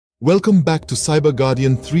Welcome back to Cyber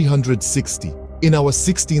Guardian 360. In our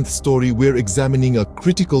 16th story, we're examining a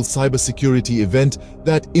critical cybersecurity event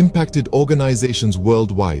that impacted organizations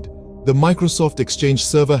worldwide, the Microsoft Exchange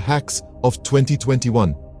server hacks of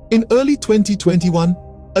 2021. In early 2021,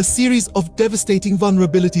 a series of devastating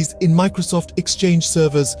vulnerabilities in Microsoft Exchange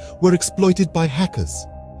servers were exploited by hackers.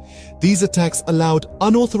 These attacks allowed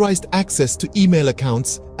unauthorized access to email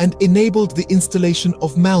accounts and enabled the installation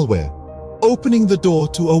of malware, opening the door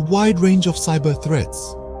to a wide range of cyber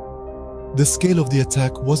threats. The scale of the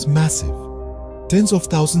attack was massive. Tens of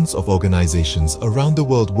thousands of organizations around the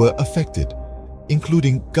world were affected,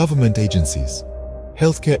 including government agencies,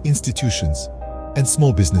 healthcare institutions, and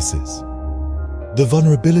small businesses. The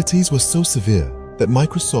vulnerabilities were so severe that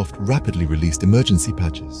Microsoft rapidly released emergency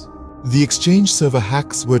patches. The Exchange server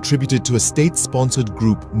hacks were attributed to a state-sponsored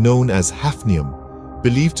group known as Hafnium,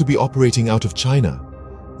 believed to be operating out of China.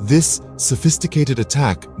 This sophisticated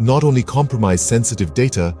attack not only compromised sensitive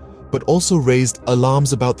data, but also raised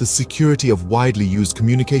alarms about the security of widely used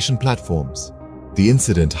communication platforms. The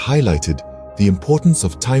incident highlighted the importance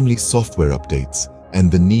of timely software updates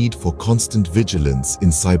and the need for constant vigilance in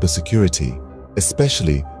cybersecurity,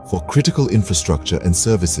 especially for critical infrastructure and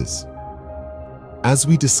services. As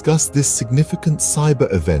we discuss this significant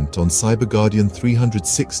cyber event on Cyber Guardian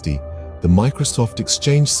 360, the Microsoft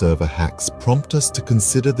Exchange server hacks prompt us to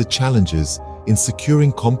consider the challenges in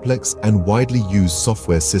securing complex and widely used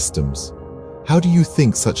software systems. How do you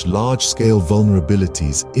think such large-scale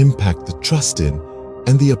vulnerabilities impact the trust in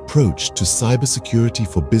and the approach to cybersecurity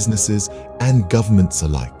for businesses and governments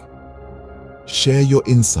alike? Share your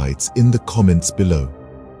insights in the comments below.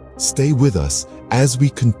 Stay with us as we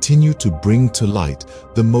continue to bring to light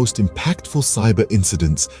the most impactful cyber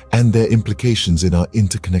incidents and their implications in our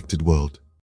interconnected world.